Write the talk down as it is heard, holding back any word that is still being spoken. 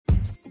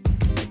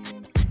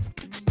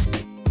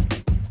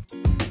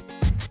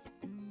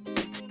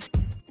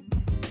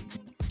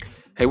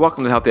Hey,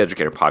 welcome to the Healthy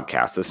Educator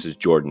podcast. This is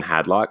Jordan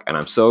Hadlock, and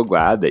I'm so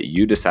glad that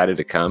you decided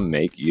to come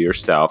make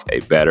yourself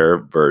a better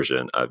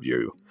version of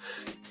you.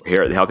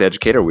 Here at the Healthy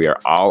Educator, we are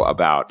all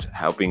about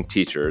helping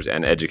teachers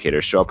and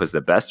educators show up as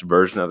the best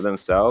version of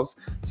themselves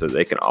so that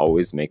they can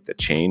always make the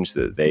change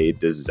that they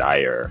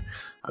desire.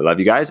 I love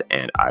you guys,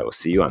 and I will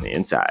see you on the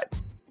inside.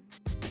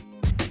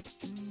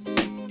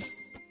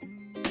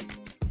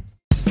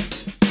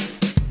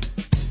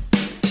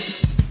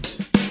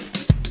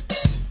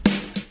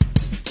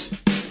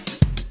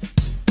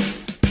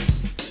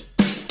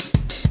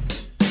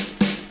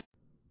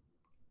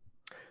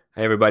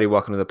 Hey everybody,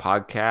 welcome to the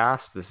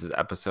podcast. This is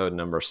episode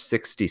number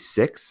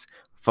 66,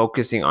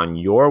 focusing on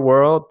your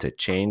world to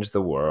change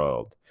the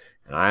world.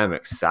 And I am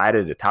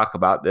excited to talk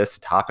about this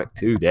topic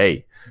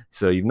today.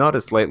 So you've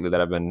noticed lately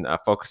that I've been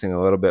focusing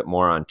a little bit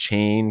more on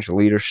change,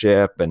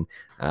 leadership, and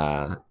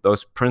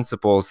those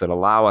principles that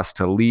allow us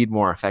to lead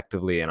more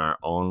effectively in our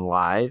own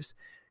lives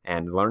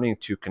and learning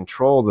to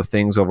control the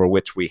things over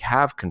which we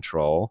have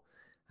control.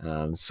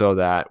 So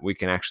that we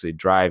can actually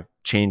drive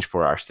change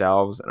for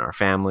ourselves and our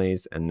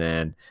families, and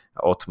then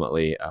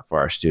ultimately for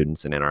our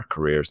students and in our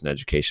careers and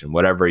education,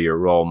 whatever your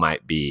role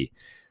might be.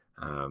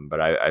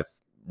 But I've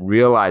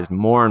realized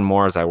more and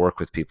more as I work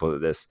with people that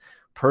this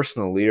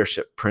personal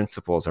leadership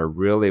principles are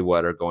really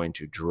what are going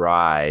to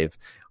drive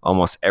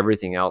almost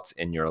everything else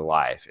in your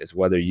life, is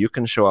whether you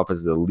can show up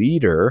as the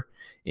leader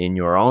in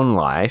your own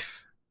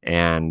life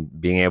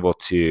and being able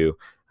to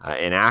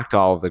enact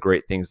all of the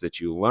great things that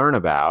you learn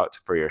about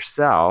for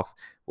yourself,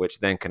 which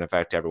then can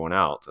affect everyone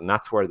else. And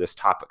that's where this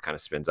topic kind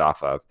of spins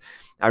off of.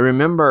 I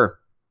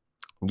remember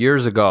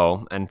years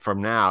ago, and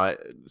from now,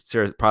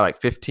 probably like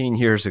 15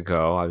 years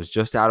ago, I was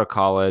just out of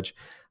college.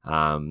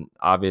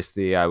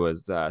 Obviously, I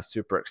was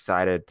super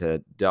excited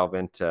to delve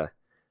into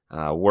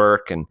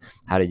work and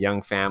had a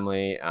young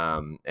family.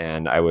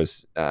 And I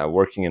was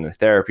working in the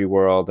therapy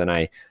world, and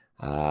I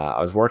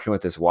was working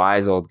with this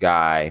wise old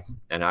guy,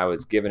 and I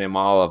was giving him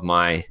all of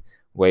my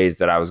ways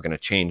that I was going to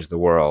change the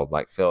world,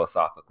 like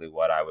philosophically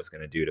what I was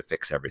going to do to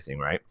fix everything,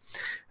 right?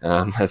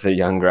 As a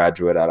young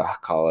graduate out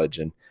of college.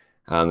 And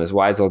this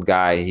wise old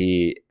guy,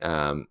 he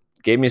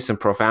gave me some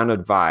profound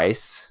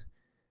advice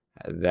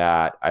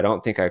that I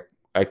don't think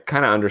I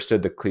kind of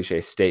understood the cliche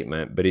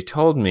statement, but he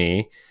told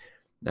me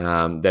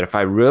that if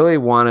I really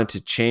wanted to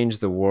change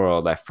the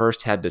world, I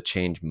first had to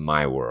change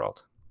my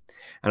world.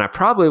 And I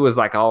probably was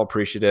like all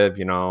appreciative,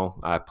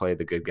 I played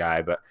the good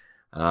guy, but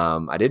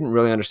I didn't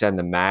really understand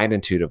the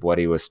magnitude of what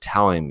he was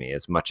telling me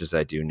as much as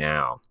I do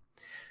now.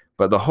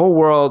 But the whole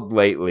world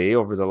lately,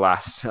 over the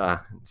last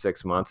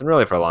 6 months, and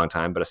really for a long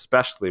time, but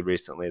especially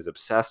recently, is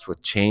obsessed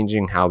with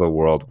changing how the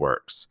world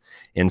works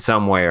in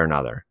some way or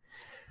another.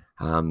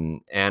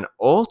 And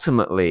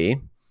ultimately,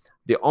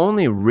 the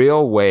only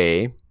real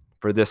way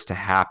for this to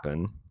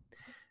happen,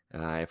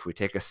 if we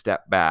take a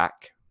step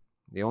back,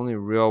 the only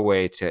real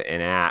way to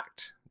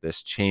enact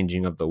this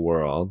changing of the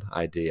world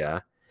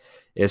idea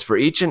is for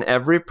each and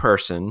every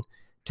person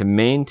to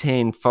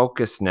maintain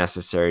focus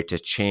necessary to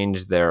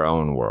change their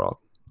own world.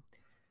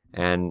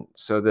 And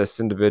so this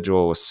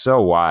individual was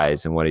so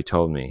wise in what he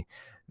told me.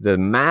 The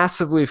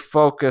massively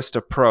focused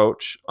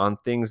approach on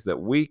things that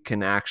we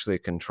can actually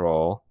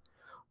control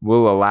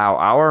will allow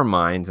our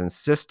minds and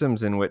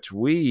systems in which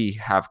we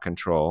have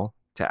control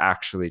to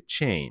actually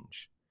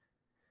change.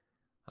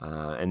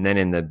 And then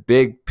in the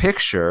big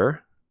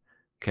picture,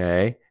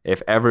 okay,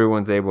 if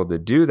everyone's able to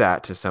do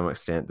that to some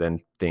extent,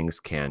 then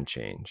things can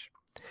change.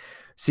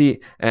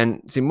 See,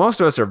 most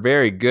of us are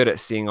very good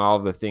at seeing all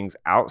of the things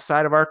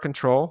outside of our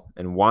control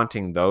and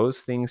wanting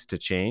those things to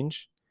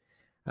change.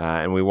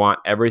 And we want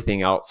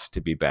everything else to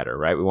be better,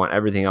 right? We want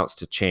everything else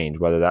to change,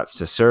 whether that's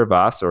to serve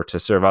us or to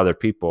serve other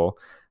people.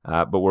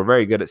 But we're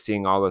very good at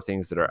seeing all the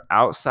things that are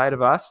outside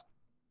of us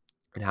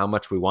and how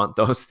much we want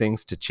those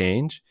things to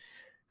change.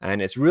 And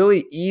it's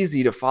really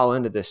easy to fall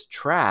into this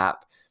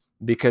trap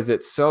because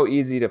it's so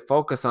easy to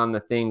focus on the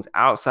things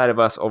outside of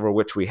us over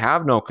which we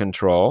have no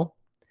control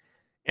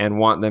and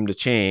want them to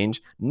change,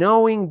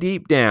 knowing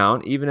deep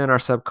down, even in our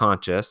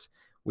subconscious,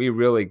 we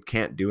really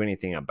can't do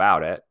anything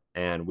about it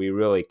and we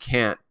really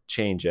can't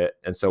change it.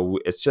 And so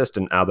it's just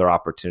another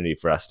opportunity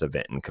for us to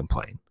vent and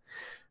complain.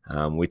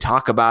 We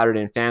talk about it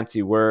in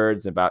fancy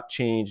words about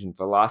change and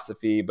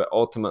philosophy, but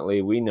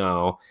ultimately we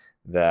know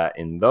that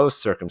in those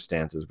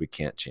circumstances, we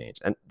can't change.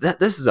 And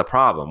this is a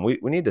problem. We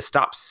need to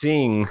stop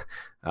seeing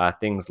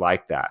things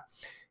like that.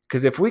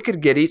 Because if we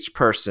could get each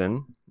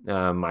person,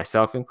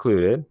 myself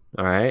included,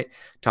 all right,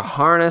 to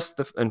harness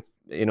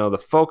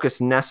the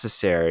focus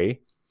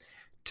necessary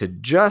to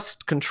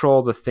just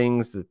control the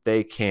things that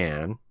they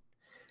can,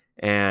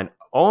 and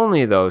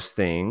only those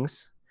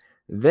things,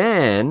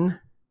 then,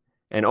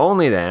 and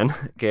only then,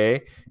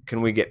 okay,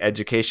 can we get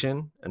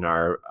education and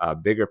our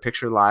bigger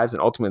picture lives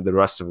and ultimately the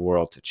rest of the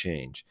world to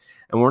change.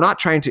 And we're not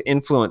trying to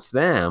influence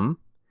them,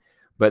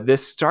 but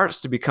this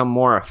starts to become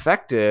more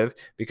effective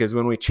because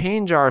when we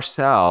change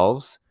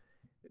ourselves,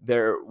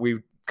 we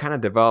kind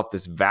of develop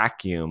this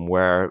vacuum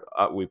where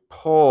we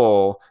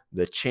pull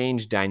the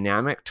change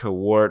dynamic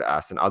toward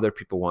us and other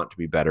people want to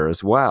be better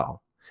as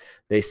well.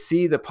 They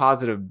see the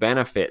positive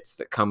benefits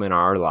that come in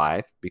our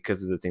life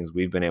because of the things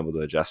we've been able to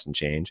adjust and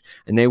change,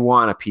 and they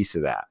want a piece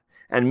of that.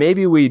 And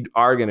maybe we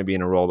are going to be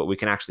in a role that we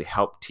can actually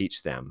help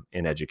teach them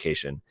in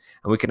education,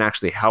 and we can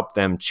actually help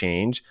them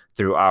change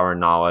through our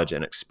knowledge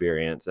and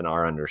experience and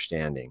our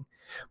understanding.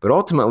 But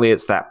ultimately,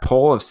 it's that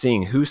pull of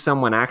seeing who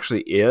someone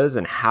actually is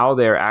and how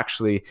they're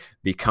actually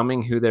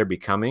becoming who they're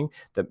becoming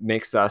that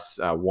makes us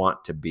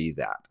want to be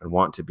that and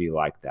want to be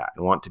like that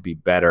and want to be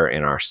better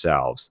in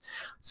ourselves.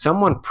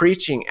 Someone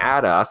preaching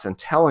at us and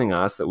telling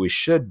us that we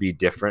should be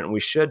different and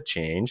we should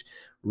change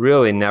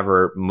really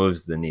never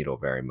moves the needle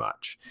very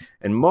much.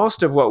 And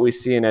most of what we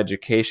see in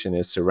education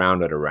is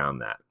surrounded around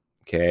that.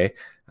 Okay.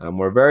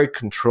 We're very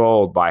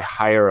controlled by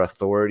higher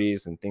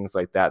authorities and things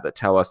like that that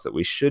tell us that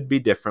we should be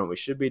different. We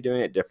should be doing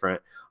it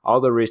different.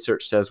 All the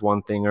research says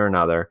one thing or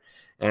another.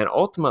 And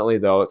ultimately,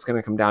 though, it's going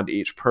to come down to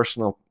each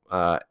personal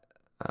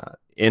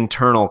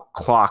internal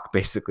clock,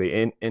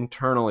 basically,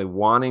 internally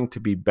wanting to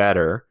be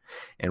better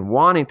and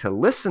wanting to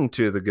listen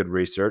to the good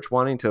research,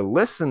 wanting to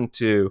listen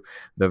to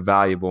the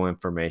valuable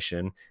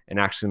information and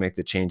actually make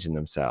the change in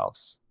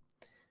themselves.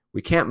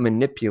 We can't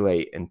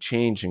manipulate and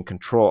change and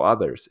control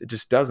others. It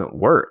just doesn't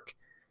work.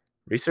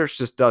 Research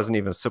just doesn't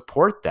even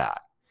support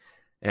that.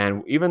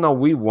 And even though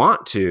we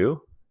want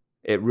to,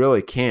 it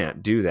really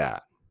can't do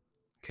that.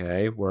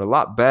 Okay, we're a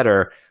lot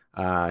better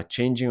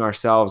changing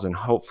ourselves and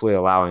hopefully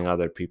allowing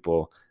other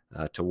people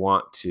to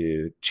want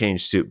to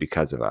change suit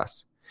because of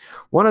us.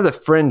 One of the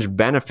fringe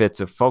benefits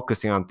of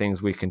focusing on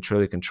things we can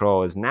truly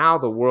control is now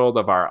the world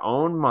of our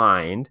own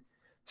mind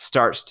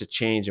starts to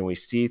change and we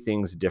see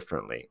things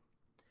differently.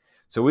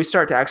 So we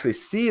start to actually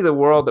see the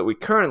world that we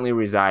currently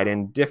reside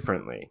in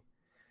differently.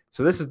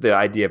 So this is the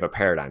idea of a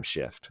paradigm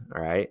shift,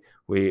 all right?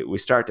 We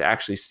start to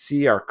actually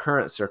see our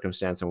current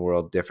circumstance and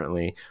world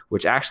differently,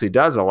 which actually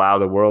does allow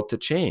the world to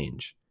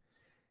change.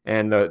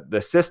 And the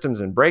systems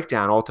and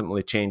breakdown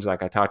ultimately change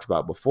like I talked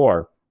about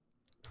before.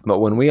 But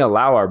when we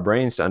allow our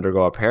brains to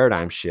undergo a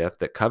paradigm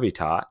shift that Covey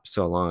taught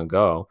so long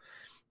ago,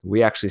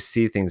 we actually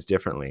see things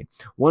differently.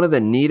 One of the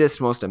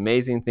neatest, most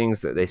amazing things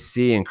that they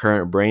see in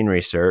current brain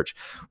research,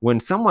 when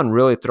someone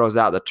really throws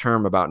out the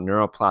term about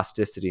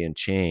neuroplasticity and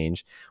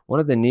change, one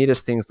of the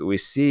neatest things that we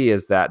see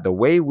is that the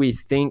way we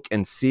think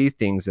and see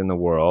things in the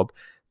world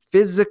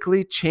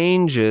physically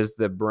changes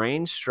the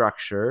brain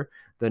structure,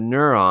 the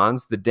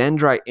neurons, the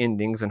dendrite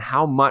endings, and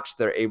how much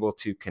they're able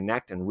to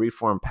connect and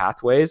reform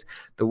pathways.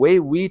 The way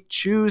we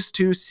choose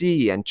to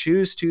see and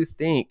choose to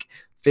think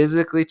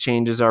physically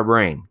changes our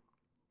brain.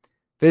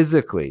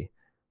 Physically.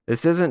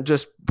 This isn't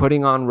just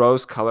putting on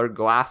rose-colored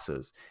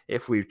glasses.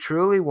 If we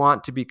truly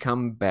want to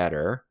become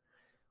better,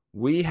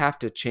 we have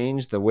to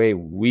change the way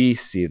we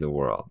see the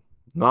world,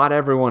 not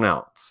everyone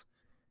else.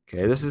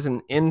 Okay, this is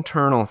an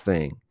internal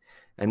thing,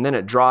 and then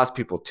it draws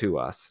people to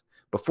us.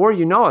 Before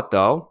you know it,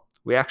 though,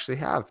 we actually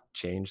have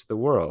changed the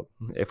world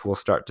if we'll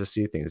start to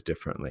see things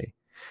differently,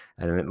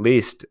 and at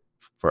least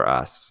for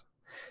us.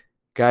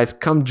 Guys,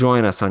 come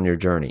join us on your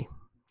journey,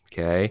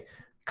 okay?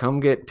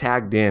 Come get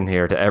tagged in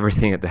here to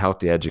everything at the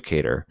Healthy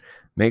Educator.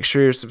 Make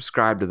sure you're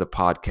subscribed to the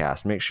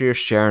podcast. Make sure you're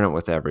sharing it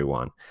with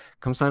everyone.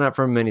 Come sign up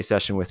for a mini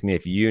session with me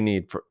if you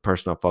need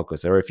personal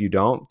focus, or if you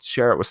don't,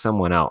 share it with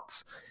someone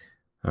else,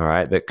 all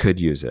right, that could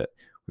use it.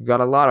 We've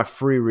got a lot of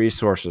free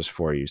resources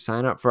for you.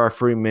 Sign up for our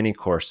free mini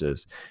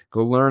courses.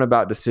 Go learn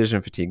about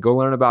decision fatigue. Go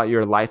learn about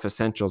your life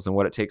essentials and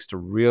what it takes to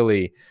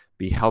really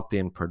be healthy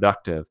and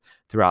productive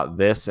throughout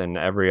this and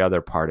every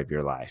other part of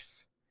your life.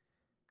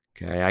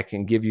 Okay, I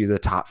can give you the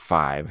top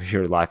 5 of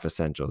your life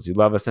essentials. You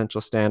love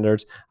essential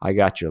standards? I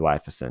got your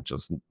life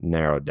essentials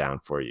narrowed down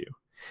for you.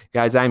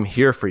 Guys, I'm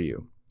here for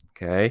you.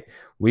 Okay,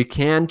 we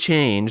can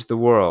change the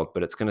world,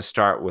 but it's going to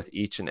start with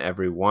each and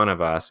every one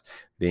of us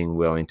being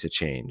willing to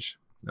change.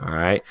 All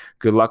right,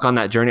 good luck on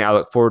that journey. I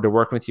look forward to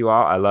working with you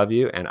all. I love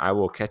you, and I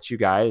will catch you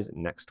guys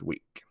next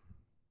week.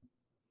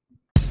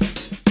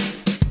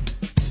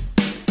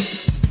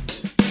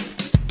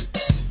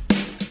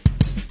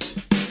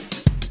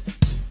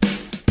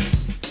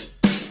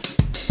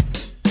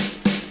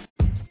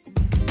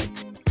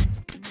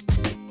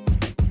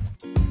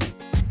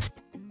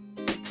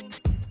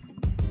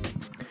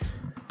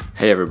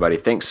 Hey, everybody.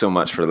 Thanks so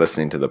much for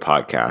listening to the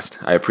podcast.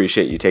 I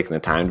appreciate you taking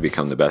the time to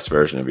become the best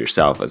version of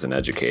yourself as an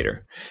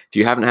educator. If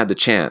you haven't had the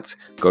chance,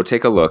 go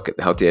take a look at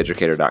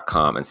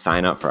healthyeducator.com and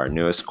sign up for our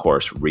newest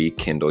course,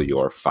 Rekindle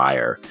Your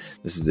Fire.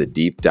 This is a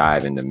deep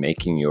dive into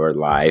making your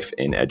life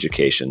in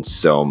education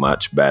so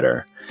much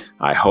better.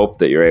 I hope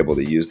that you're able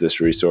to use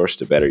this resource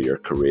to better your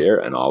career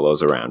and all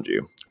those around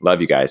you. Love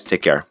you guys.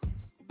 Take care.